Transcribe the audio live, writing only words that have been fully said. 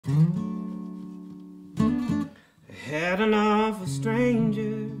had enough of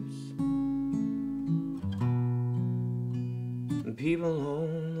strangers and people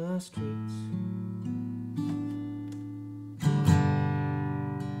on the streets.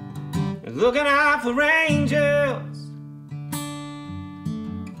 And looking out for angels,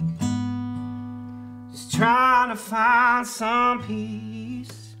 just trying to find some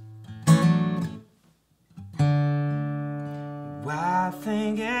peace. Well, I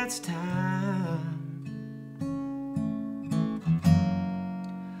think it's time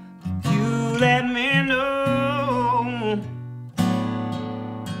you let me know.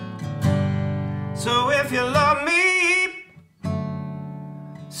 So if you love me,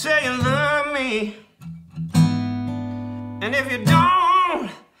 say you love me. And if you don't,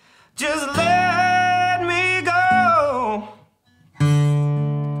 just let me go.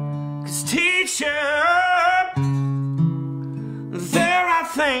 'Cause teacher, there are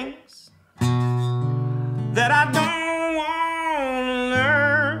things that I don't want to learn.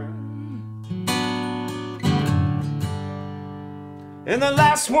 And the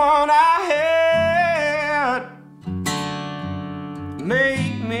last one I had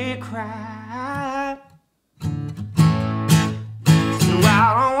made me cry. So I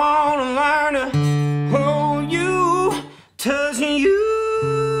don't want to learn to hold you, touching you.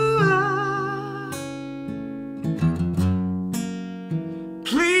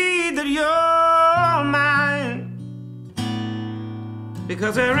 Plead that you're mine,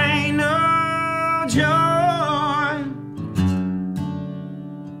 because there ain't no joy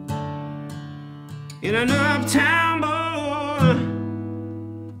in an uptown boy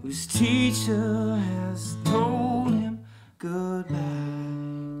whose teacher has told him goodbye.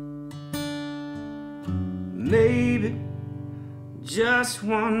 Maybe just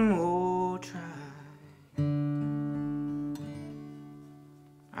one more try.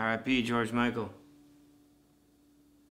 R.I.P. George Michael.